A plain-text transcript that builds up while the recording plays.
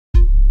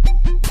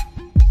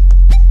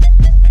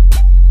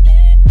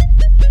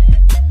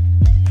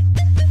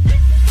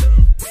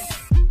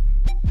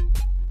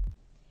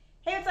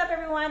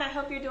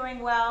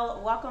doing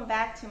well. Welcome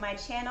back to my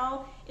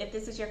channel. If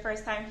this is your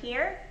first time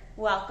here,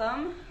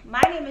 welcome.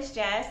 My name is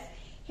Jess.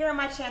 Here on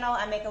my channel,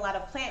 I make a lot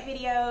of plant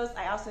videos.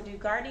 I also do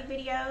gardening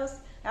videos.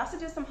 I also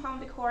do some home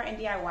decor and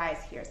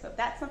DIYs here. So if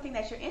that's something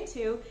that you're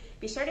into,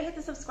 be sure to hit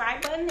the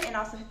subscribe button and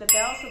also hit the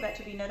bell so that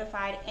you'll be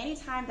notified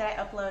anytime that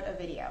I upload a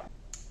video.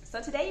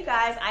 So today, you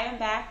guys, I am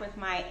back with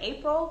my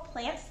April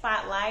plant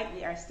spotlight.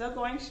 We are still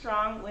going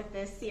strong with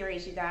this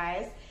series, you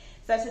guys.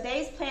 So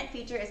today's plant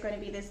feature is going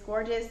to be this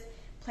gorgeous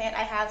plant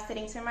I have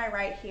sitting to my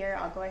right here.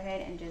 I'll go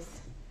ahead and just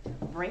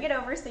bring it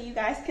over so you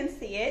guys can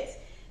see it.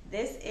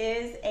 This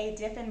is a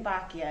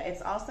Diffenbachia.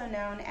 It's also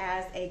known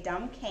as a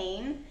dumb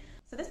cane.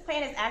 So this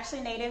plant is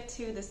actually native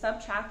to the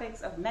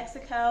subtropics of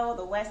Mexico,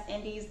 the West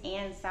Indies,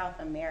 and South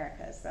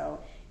America.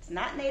 So it's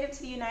not native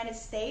to the United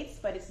States,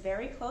 but it's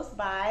very close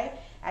by.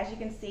 As you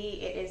can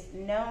see, it is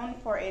known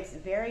for its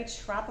very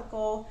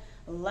tropical,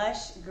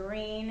 lush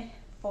green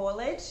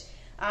foliage.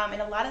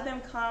 And a lot of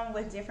them come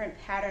with different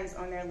patterns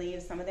on their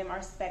leaves. Some of them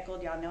are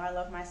speckled. Y'all know I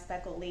love my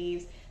speckled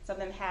leaves. Some of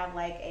them have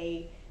like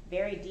a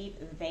very deep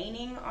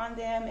veining on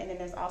them. And then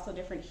there's also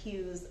different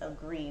hues of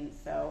green.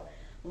 So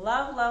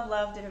love, love,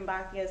 love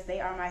Diffenbachias. They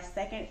are my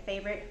second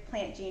favorite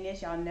plant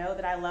genus. Y'all know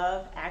that I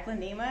love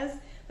aglaonemas,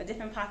 but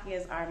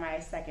Diffenbachias are my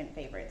second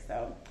favorite.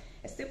 So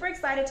I'm super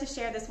excited to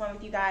share this one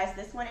with you guys.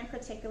 This one in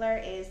particular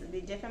is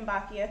the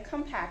Diffenbachia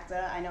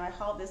Compacta. I know I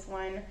hauled this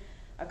one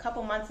a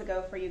couple months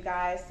ago for you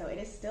guys, so it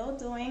is still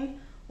doing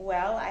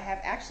well. I have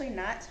actually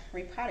not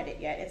repotted it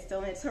yet. It's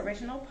still in its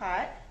original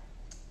pot.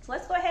 So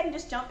let's go ahead and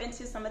just jump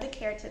into some of the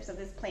care tips of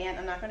this plant.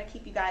 I'm not going to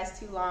keep you guys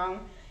too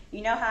long.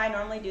 You know how I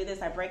normally do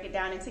this. I break it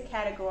down into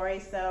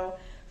categories. So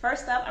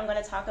first up, I'm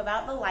going to talk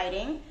about the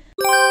lighting.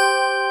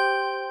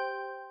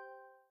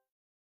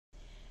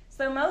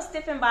 So most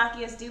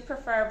Diffenbachias do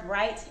prefer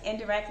bright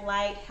indirect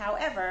light.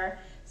 However,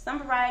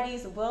 some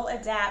varieties will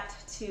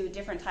adapt to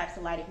different types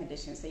of lighting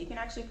conditions. So you can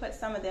actually put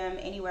some of them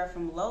anywhere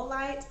from low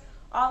light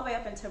all the way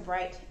up into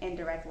bright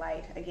indirect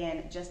light,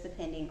 again, just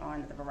depending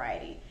on the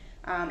variety.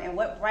 And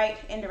what bright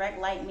indirect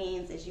light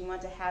means is you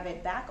want to have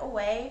it back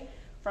away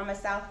from a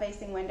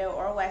south-facing window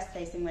or a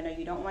west-facing window.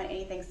 You don't want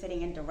anything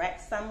sitting in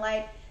direct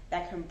sunlight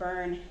that can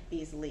burn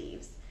these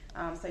leaves.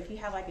 So if you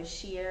have like a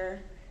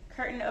sheer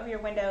curtain over your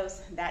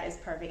windows, that is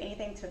perfect.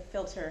 Anything to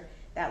filter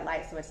that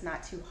light so it's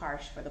not too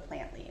harsh for the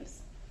plant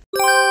leaves.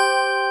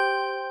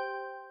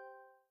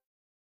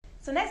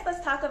 So next,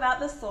 let's talk about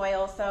the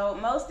soil. So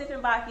most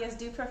Diffenbachias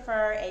do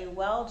prefer a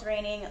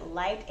well-draining,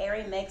 light,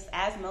 airy mix,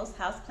 as most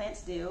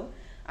houseplants do.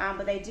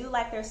 But they do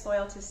like their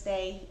soil to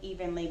stay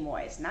evenly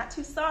moist. Not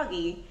too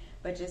soggy,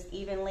 but just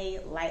evenly,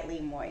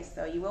 lightly moist.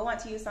 So you will want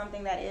to use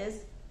something that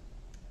is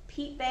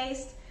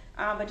peat-based,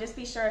 but just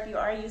be sure if you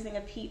are using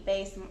a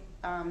peat-based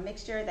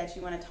mixture that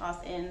you want to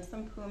toss in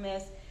some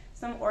pumice,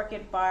 some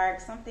orchid bark,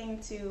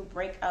 something to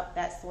break up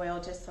that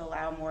soil just to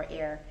allow more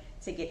air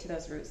to get to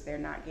those roots. They're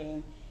not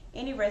getting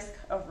any risk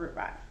of root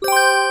rot.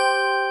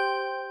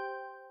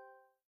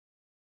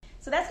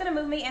 So that's going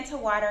to move me into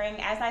watering.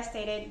 As I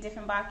stated,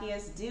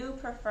 Diffenbachias do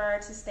prefer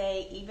to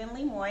stay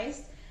evenly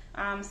moist.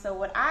 So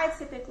what I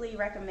typically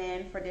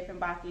recommend for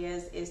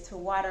Diffenbachias is to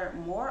water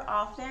more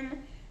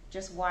often,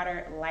 just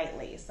water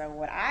lightly. So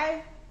what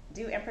I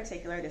do in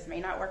particular, this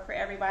may not work for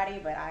everybody,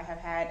 but I have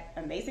had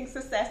amazing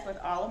success with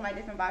all of my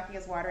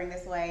Diffenbachias watering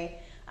this way.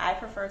 I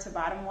prefer to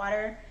bottom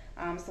water.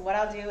 So what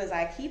I'll do is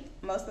I keep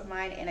most of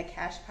mine in a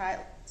cache pot,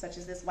 such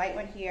as this white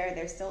one here.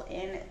 They're still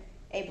in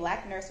a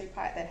black nursery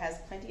pot that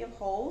has plenty of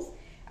holes.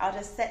 I'll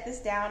just set this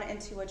down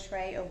into a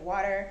tray of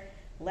water,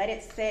 let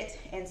it sit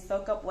and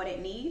soak up what it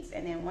needs,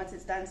 and then once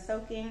it's done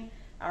soaking,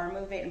 I'll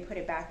remove it and put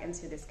it back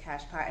into this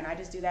cache pot. And I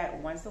just do that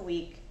once a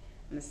week,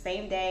 on the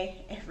same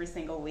day, every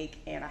single week,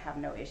 and I have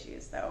no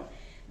issues. So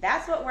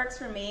that's what works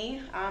for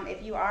me.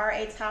 If you are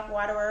a top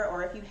waterer,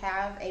 or if you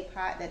have a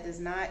pot that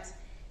does not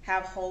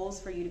have holes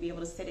for you to be able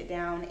to sit it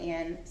down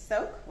and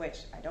soak, which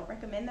I don't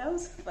recommend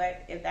those,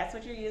 but if that's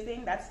what you're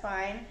using, that's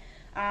fine.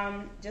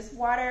 Just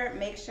water,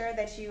 make sure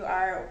that you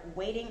are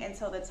waiting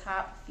until the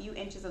top few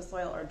inches of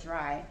soil are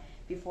dry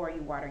before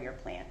you water your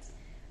plants.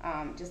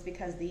 Just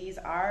because these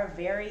are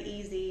very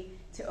easy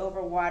to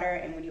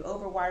overwater, and when you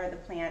overwater the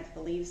plant, the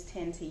leaves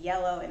tend to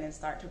yellow and then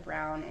start to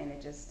brown, and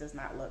it just does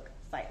not look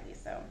sightly.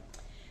 So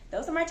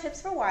those are my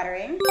tips for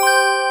watering.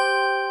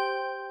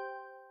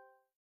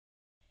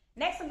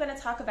 Next, I'm going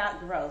to talk about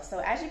growth. So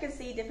as you can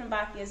see,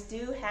 Diffenbachias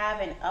do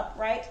have an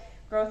upright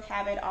growth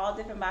habit. All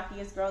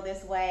Diffenbachias grow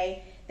this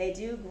way. They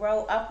do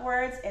grow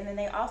upwards, and then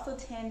they also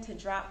tend to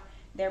drop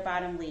their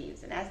bottom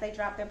leaves. And as they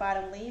drop their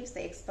bottom leaves,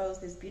 they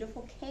expose this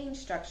beautiful cane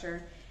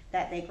structure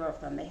that they grow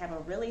from. They have a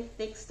really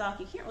thick stalk.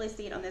 You can't really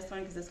see it on this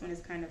one because this one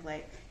is kind of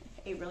like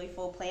a really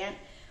full plant.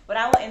 But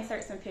I will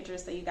insert some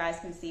pictures so you guys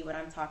can see what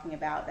I'm talking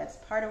about. That's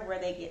part of where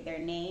they get their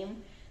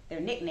name. Their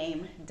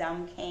nickname,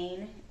 dumb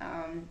cane,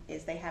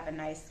 is they have a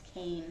nice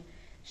cane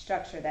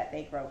structure that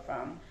they grow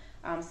from.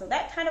 So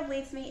that kind of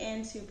leads me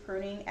into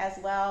pruning as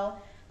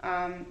well.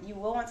 You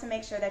will want to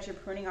make sure that you're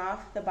pruning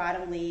off the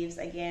bottom leaves.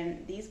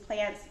 Again, these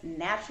plants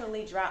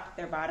naturally drop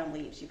their bottom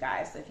leaves, you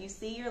guys. So if you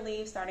see your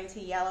leaves starting to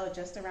yellow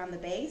just around the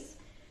base,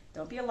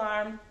 don't be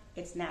alarmed.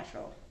 It's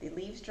natural. The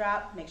leaves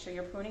drop. Make sure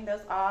you're pruning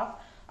those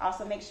off.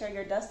 Also, make sure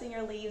you're dusting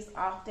your leaves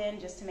often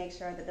just to make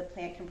sure that the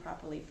plant can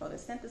properly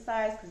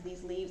photosynthesize, because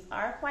these leaves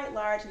are quite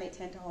large and they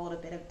tend to hold a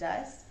bit of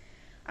dust.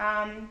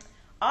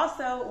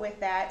 Also, with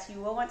that,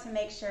 you will want to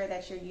make sure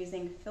that you're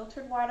using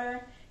filtered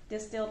water,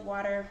 distilled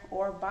water,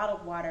 or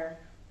bottled water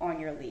on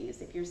your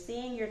leaves. If you're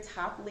seeing your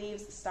top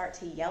leaves start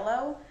to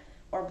yellow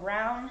or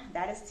brown,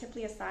 that is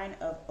typically a sign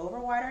of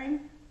overwatering.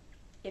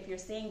 If you're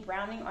seeing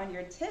browning on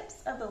your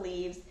tips of the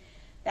leaves,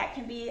 that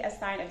can be a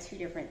sign of two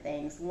different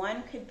things.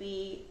 One could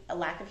be a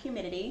lack of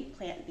humidity.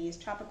 These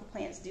tropical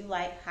plants do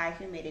like high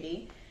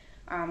humidity.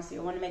 So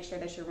you'll want to make sure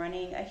that you're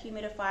running a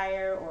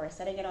humidifier or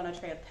setting it on a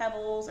tray of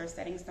pebbles or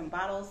setting some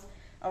bottles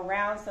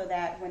around so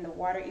that when the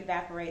water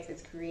evaporates,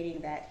 it's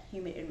creating that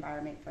humid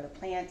environment for the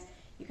plants.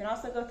 You can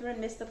also go through and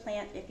mist the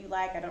plant if you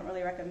like. I don't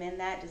really recommend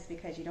that just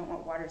because you don't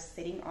want water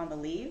sitting on the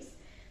leaves,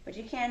 but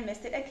you can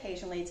mist it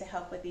occasionally to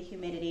help with the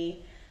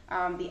humidity.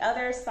 The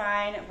other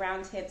sign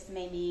brown tips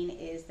may mean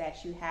is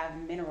that you have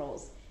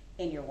minerals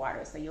in your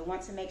water. So you'll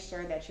want to make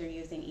sure that you're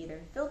using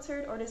either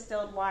filtered or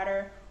distilled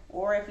water,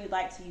 or if you'd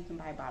like to, you can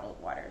buy bottled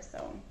water.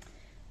 So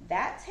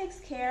that takes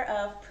care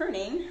of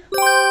pruning.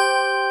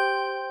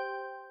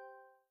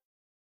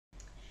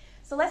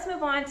 So let's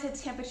move on to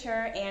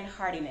temperature and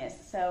hardiness.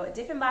 So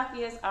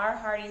Diffenbachias are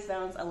hardy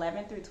zones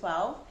 11 through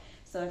 12.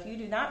 So if you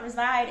do not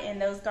reside in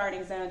those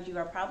gardening zones, you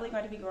are probably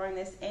going to be growing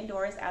this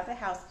indoors as a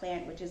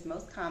houseplant, which is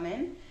most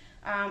common.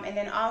 And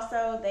then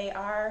also they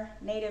are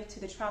native to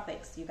the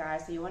tropics, you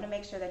guys. So you want to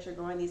make sure that you're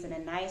growing these in a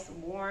nice,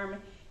 warm,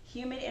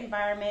 humid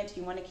environment.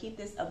 You want to keep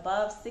this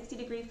above 60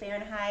 degrees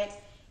Fahrenheit,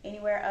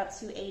 anywhere up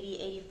to 80,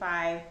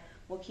 85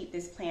 will keep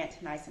this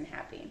plant nice and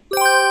happy.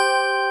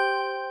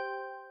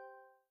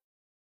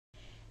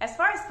 As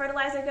far as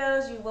fertilizer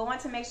goes, you will want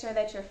to make sure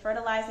that you're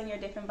fertilizing your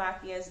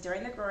Diffenbachias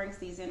during the growing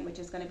season, which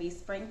is going to be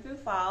spring through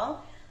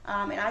fall.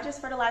 And I just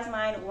fertilize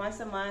mine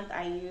once a month.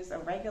 I use a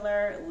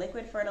regular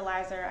liquid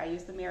fertilizer. I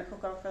use the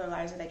Miracle-Gro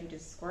fertilizer that you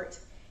just squirt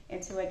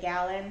into a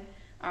gallon.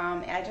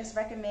 And I just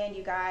recommend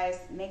you guys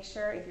make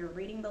sure if you're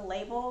reading the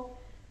label,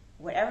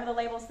 whatever the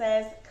label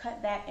says,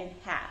 cut that in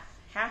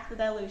half the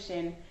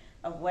dilution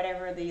of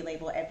whatever the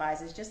label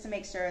advises, just to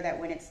make sure that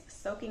when it's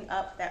soaking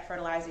up that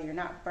fertilizer, you're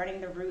not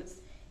burning the roots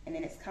and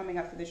then it's coming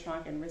up through the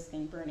trunk and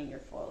risking burning your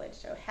foliage.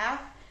 So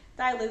half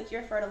dilute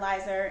your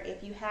fertilizer.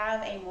 If you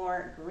have a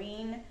more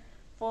green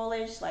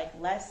foliage, like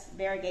less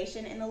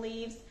variegation in the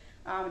leaves,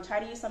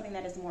 try to use something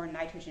that is more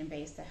nitrogen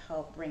based to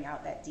help bring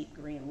out that deep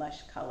green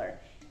lush color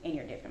in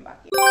your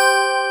Diffenbachia.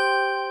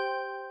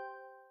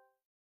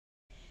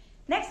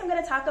 Next, I'm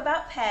going to talk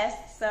about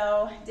pests.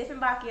 So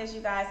Diffenbachias,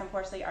 you guys,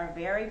 unfortunately are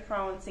very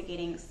prone to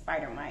getting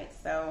spider mites.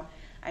 So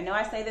I know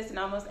I say this in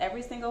almost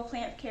every single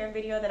plant care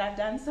video that I've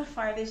done so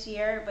far this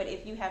year, but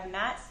if you have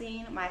not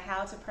seen my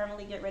how to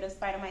permanently get rid of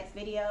spider mites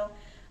video,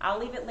 I'll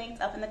leave it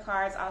linked up in the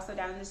cards, also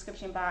down in the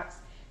description box.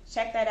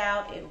 Check that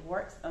out. It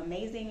works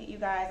amazing, you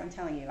guys. I'm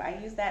telling you, I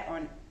use that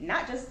on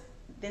not just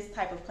this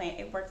type of plant.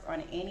 It works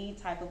on any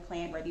type of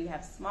plant, whether you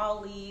have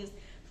small leaves,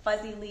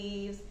 fuzzy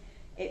leaves.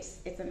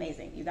 It's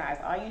amazing, you guys.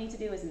 All you need to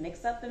do is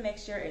mix up the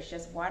mixture. It's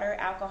just water,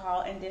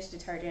 alcohol, and dish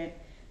detergent.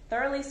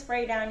 Thoroughly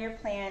spray down your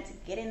plant,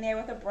 get in there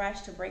with a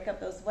brush to break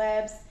up those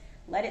webs,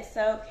 let it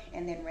soak,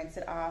 and then rinse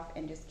it off,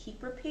 and just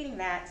keep repeating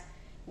that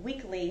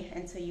weekly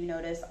until you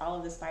notice all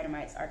of the spider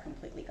mites are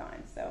completely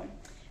gone. So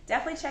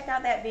definitely check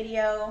out that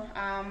video.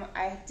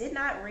 I did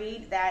not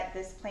read that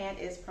this plant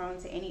is prone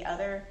to any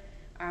other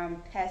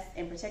pests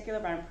in particular,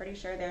 but I'm pretty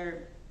sure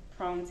they're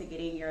prone to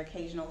getting your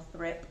occasional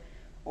thrip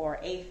or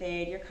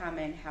aphid, your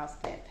common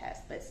houseplant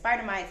pest. But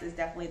spider mites is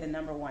definitely the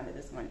number one that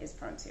this one is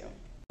prone to.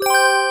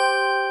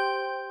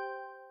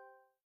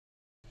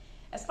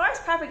 As far as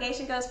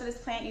propagation goes for this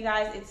plant, you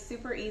guys, it's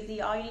super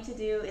easy. All you need to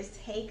do is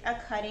take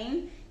a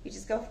cutting. You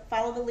just go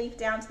follow the leaf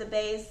down to the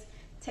base,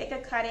 take a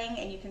cutting,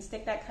 and you can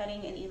stick that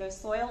cutting in either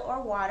soil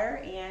or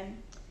water, and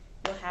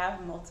you'll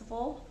have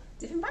multiple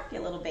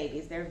Diffenbachia little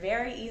babies. They're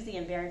very easy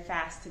and very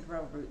fast to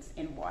grow roots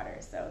in water.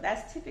 So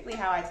that's typically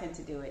how I tend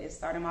to do it, is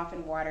start them off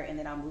in water and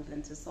then I'll move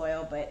them to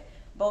soil, but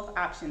both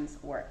options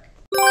work.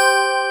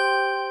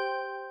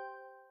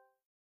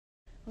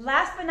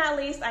 Last but not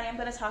least, I am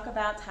going to talk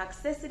about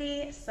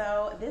toxicity.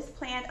 So this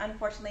plant,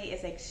 unfortunately,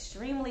 is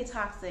extremely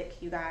toxic,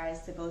 you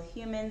guys, to both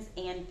humans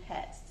and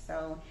pets.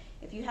 So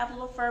if you have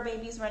little fur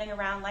babies running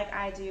around like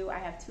I do, I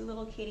have 2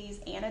 little kitties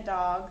and a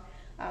dog,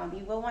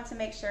 you will want to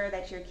make sure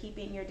that you're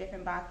keeping your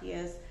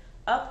Diffenbachias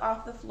up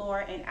off the floor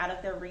and out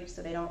of their reach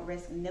so they don't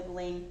risk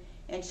nibbling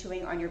and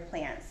chewing on your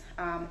plants.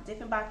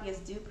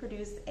 Diffenbachias do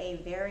produce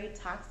a very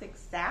toxic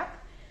sap.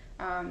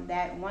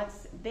 That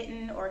once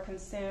bitten or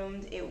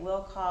consumed, it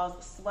will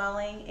cause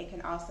swelling. It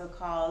can also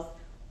cause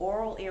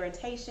oral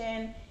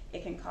irritation.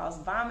 It can cause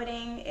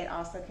vomiting. It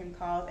also can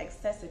cause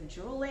excessive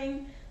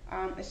drooling.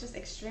 It's just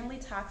extremely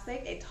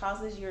toxic. It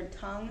causes your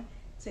tongue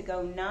to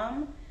go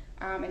numb.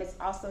 and it's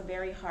also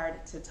very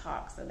hard to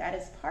talk. So that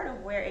is part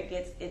of where it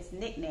gets its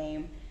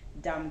nickname,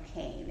 dumb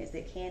cane, is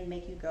it can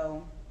make you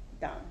go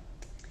dumb.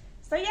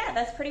 So yeah,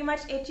 that's pretty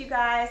much it, you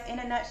guys. In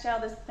a nutshell,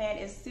 this plant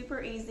is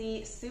super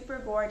easy, super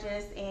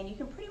gorgeous, and you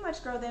can pretty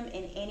much grow them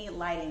in any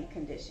lighting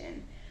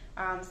condition.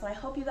 So I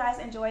hope you guys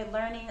enjoyed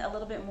learning a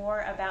little bit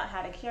more about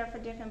how to care for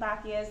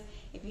Diffenbachias.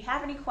 If you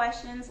have any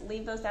questions,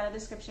 leave those down in the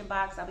description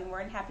box. I'll be more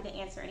than happy to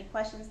answer any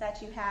questions that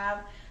you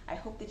have. I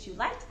hope that you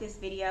liked this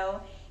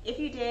video. If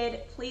you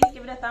did, please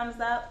give it a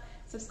thumbs up.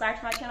 Subscribe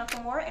to my channel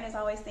for more. And as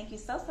always, thank you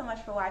so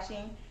much for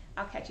watching.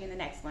 I'll catch you in the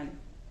next one.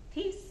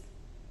 Peace.